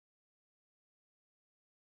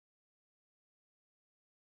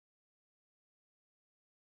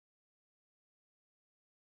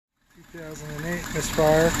2008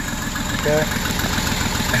 Misfire. Okay.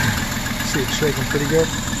 See, it's shaking pretty good.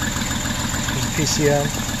 There's PCM.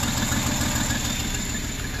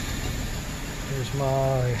 There's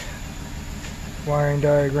my wiring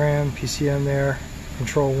diagram. PCM there.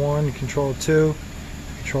 Control 1, control 2,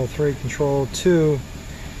 control 3, control 2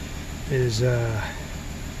 is the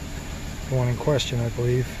one in question, I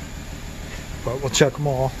believe. But we'll check them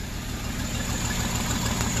all.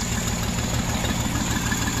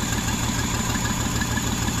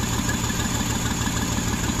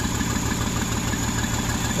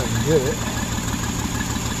 If I can get it.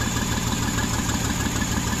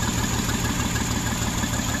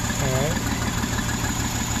 Alright.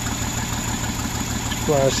 It's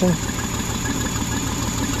flashing.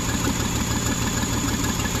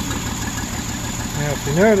 Now if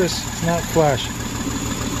you notice, it's not flashing.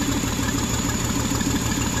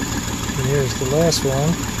 And here's the last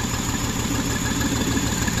one.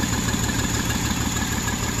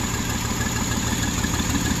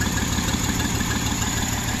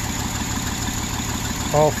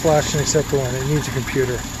 All flashing except the one. It needs a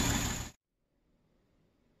computer.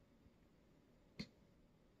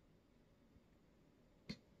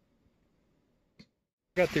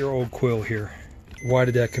 Got the old coil here. Why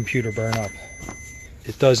did that computer burn up?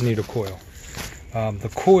 It does need a coil.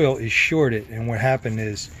 The coil is shorted, and what happened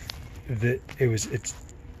is that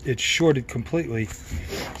it shorted completely,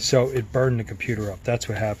 so it burned the computer up. That's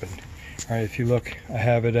what happened. All right, if you look, I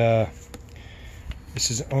have it.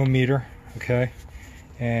 This is ohm meter, okay,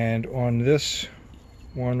 and on this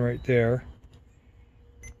one right there,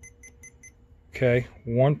 okay,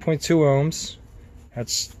 1.2 ohms.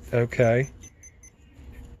 That's okay.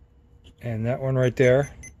 And that one right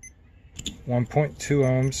there, 1.2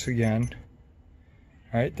 ohms again.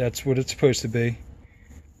 Alright, that's what it's supposed to be.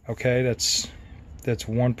 Okay, that's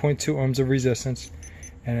 1.2 ohms of resistance.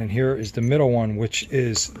 And then here is the middle one, which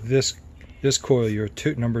is this coil, your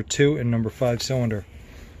number 2 and number 5 cylinder.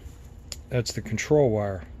 That's the control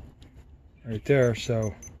wire right there.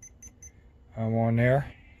 So I'm on there,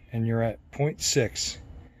 and you're at 0.6.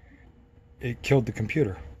 It killed the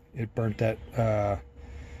computer. It burnt that.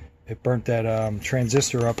 It burnt that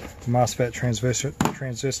transistor up, the MOSFET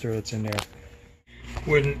transistor that's in there.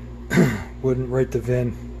 Wouldn't write the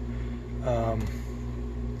VIN.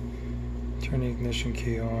 Turn the ignition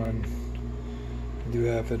key on. I do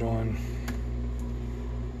have it on.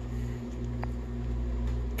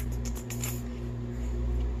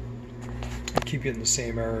 I keep getting the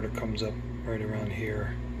same error that comes up right around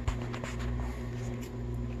here.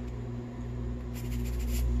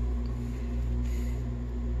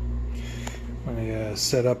 I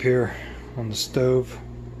set up here on the stove.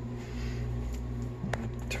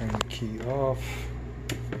 Turn the key off.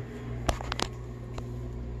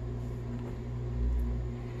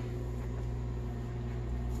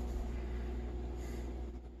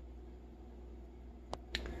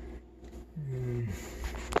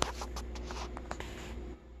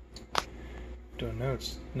 Don't know,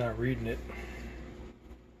 it's not reading it.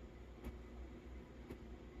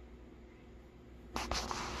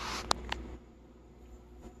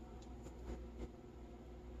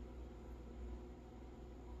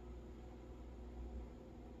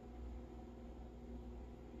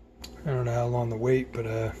 I don't know how long to wait, but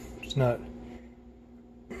it's not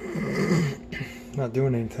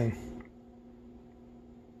doing anything.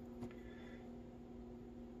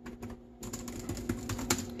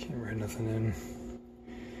 Can't write nothing in.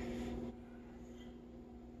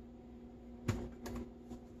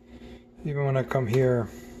 Even when I come here,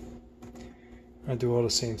 I do all the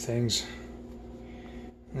same things.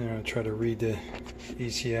 You know, I try to read the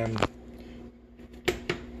ECM,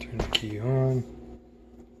 turn the key on.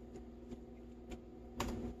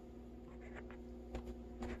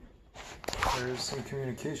 There's some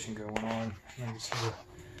communication going on. You can see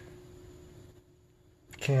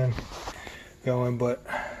the can going, but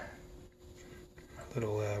a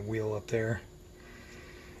little wheel up there.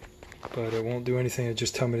 But it won't do anything. It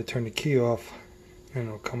just tell me to turn the key off, and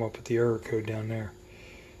it'll come up with the error code down there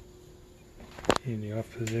in the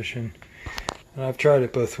off position. And I've tried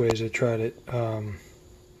it both ways. I tried it.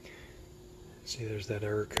 See, there's that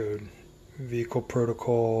error code. Vehicle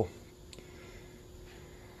protocol.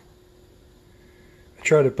 I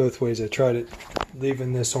tried it both ways. I tried it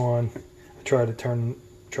leaving this on. I tried turning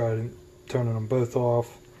them both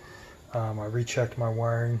off. I rechecked my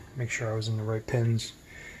wiring, make sure I was in the right pins.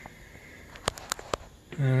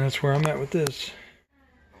 And that's where I'm at with this.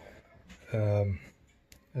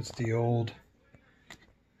 That's the old.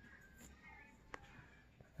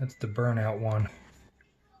 That's the burnout one.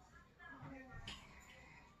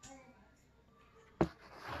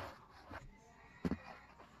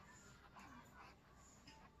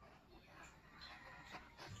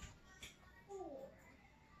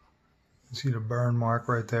 You see the burn mark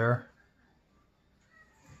right there.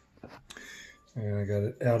 And I got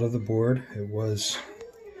it out of the board. It was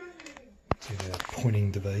a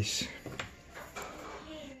pointing device.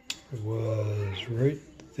 It was right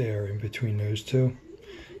there in between those two.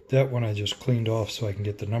 That one I just cleaned off so I can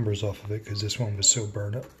get the numbers off of it, because this one was so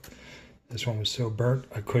burnt up. This one was so burnt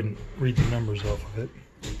I couldn't read the numbers off of it.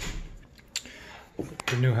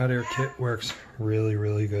 The new hot air kit works really,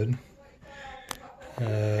 really good.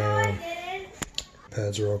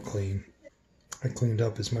 Pads are all clean. I cleaned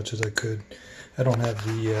up as much as I could. I don't have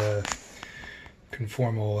the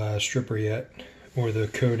conformal stripper yet, or the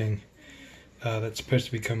coating. That's supposed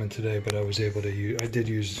to be coming today, but I was able to use, I did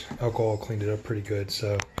use alcohol, cleaned it up pretty good,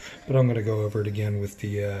 so, but I'm going to go over it again with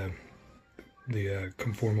the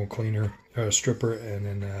conformal cleaner, stripper, and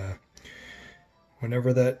then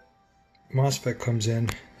whenever that MOSFET comes in,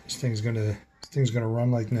 this thing's gonna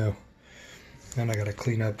run like new. And I gotta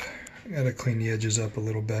clean the edges up a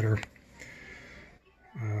little better,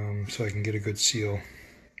 so I can get a good seal.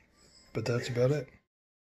 But that's about it.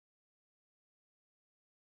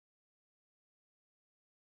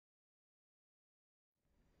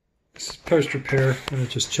 This is post repair. I'm gonna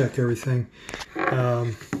just check everything.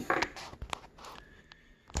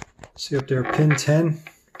 See up there, pin 10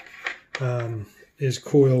 is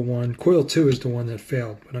coil 1. Coil 2 is the one that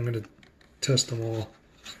failed, but I'm gonna test them all.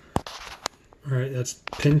 Alright, that's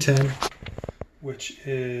pin 10, which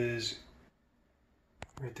is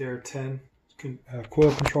right there, 10.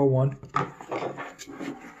 Coil control 1.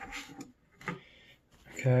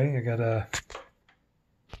 Okay,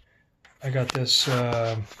 I got this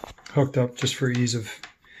hooked up just for ease of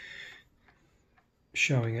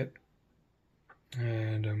showing it.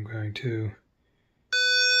 And I'm going to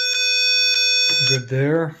good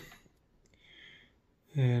there.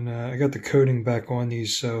 And I got the coating back on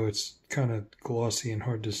these, so it's kind of glossy and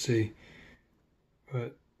hard to see.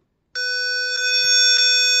 But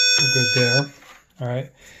we're good there.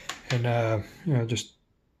 Alright. And, you know, just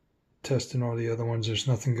testing all the other ones. There's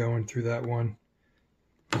nothing going through that one.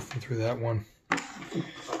 Nothing through that one.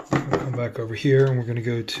 We'll come back over here, and we're going to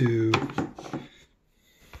go to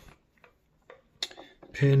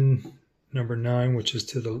pin number 9, which is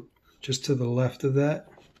just to the left of that.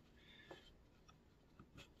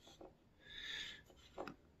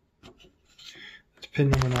 That's pin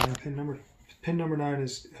number 9. Pin number 9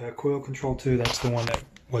 is coil control 2. That's the one that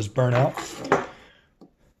was burnt out,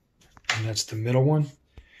 and that's the middle one.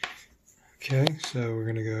 Okay, so we're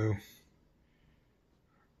gonna go.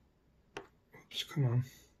 Oops, come on.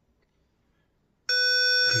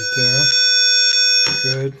 Right there.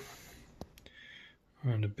 Good.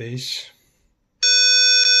 On the base.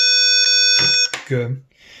 Good.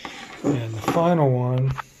 And the final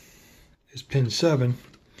one is pin 7.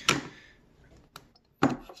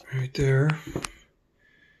 Right there.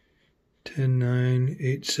 10, 9,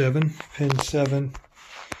 8, 7. Pin 7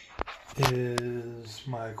 is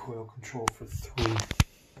my coil control for 3.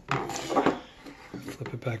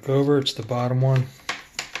 Flip it back over. It's the bottom one.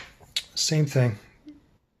 Same thing.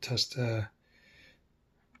 Test good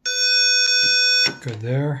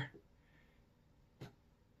there.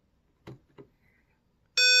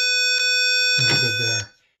 And good there.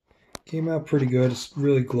 Came out pretty good. It's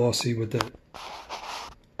really glossy with that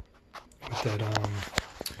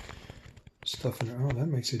stuff in there. Oh, that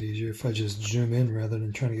makes it easier if I just zoom in rather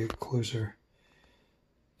than trying to get closer.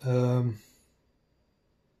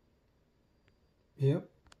 Yep.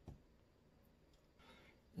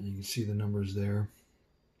 And you can see the numbers there.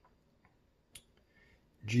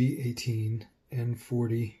 G18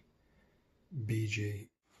 N40 BG.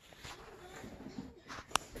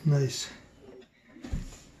 Nice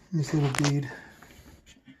little bead.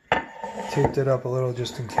 Taped it up a little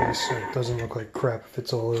just in case so it doesn't look like crap if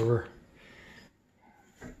it's all over.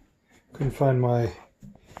 Couldn't find my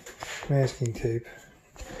masking tape,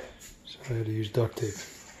 so I had to use duct tape.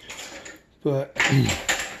 But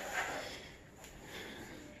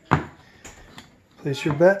place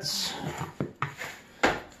your bets,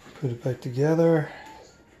 put it back together,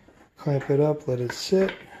 clamp it up, let it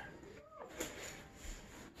sit,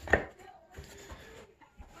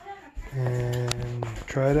 and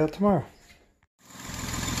try it out tomorrow.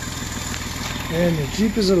 And the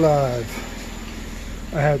Jeep is alive.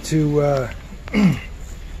 I had to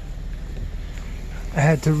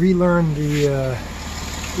relearn the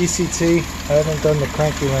ECT. I haven't done the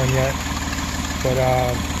cranky learn yet, but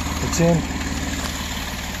it's in.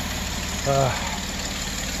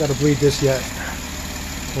 Gotta bleed this yet.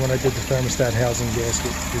 When I did the thermostat housing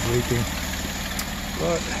gasket, it was leaking,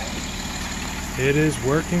 but it is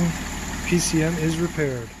working. PCM is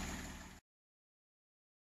repaired.